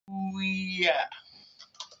Hallelujah.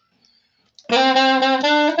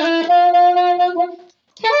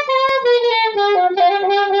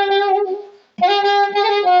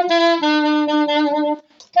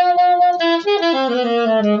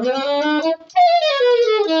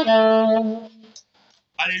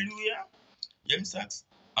 Hallelujah. James Sachs,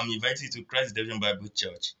 I'm inviting you to Christ Redemption Bible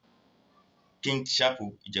Church, King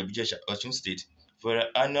Chapel, Ijebuja, Osun State, for an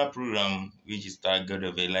annual program which is titled God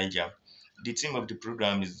of Elijah. The theme of the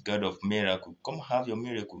program is God of Miracle. Come have your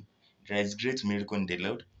miracle. There is great miracle in the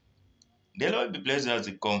Lord. The Lord be blessed as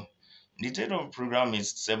they come. The date of the program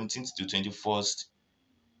is 17th to 21st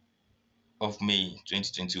of May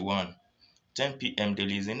 2021, 10 p.m. There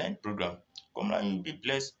is a night program. Come and you be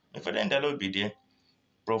blessed. My father and the Lord be there.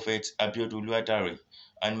 Prophet Abiodun Oluwatare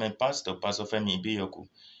and my pastor, Pastor Femi Ibiyoku.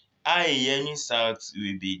 I, Yemi Sachs,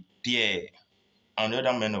 will be there and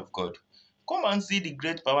other men of God. Come and see the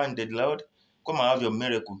great power in the Lord. Come and have your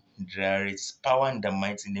miracle. There is power in the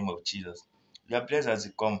mighty name of Jesus. You are blessed as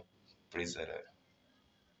you come. Praise the Lord.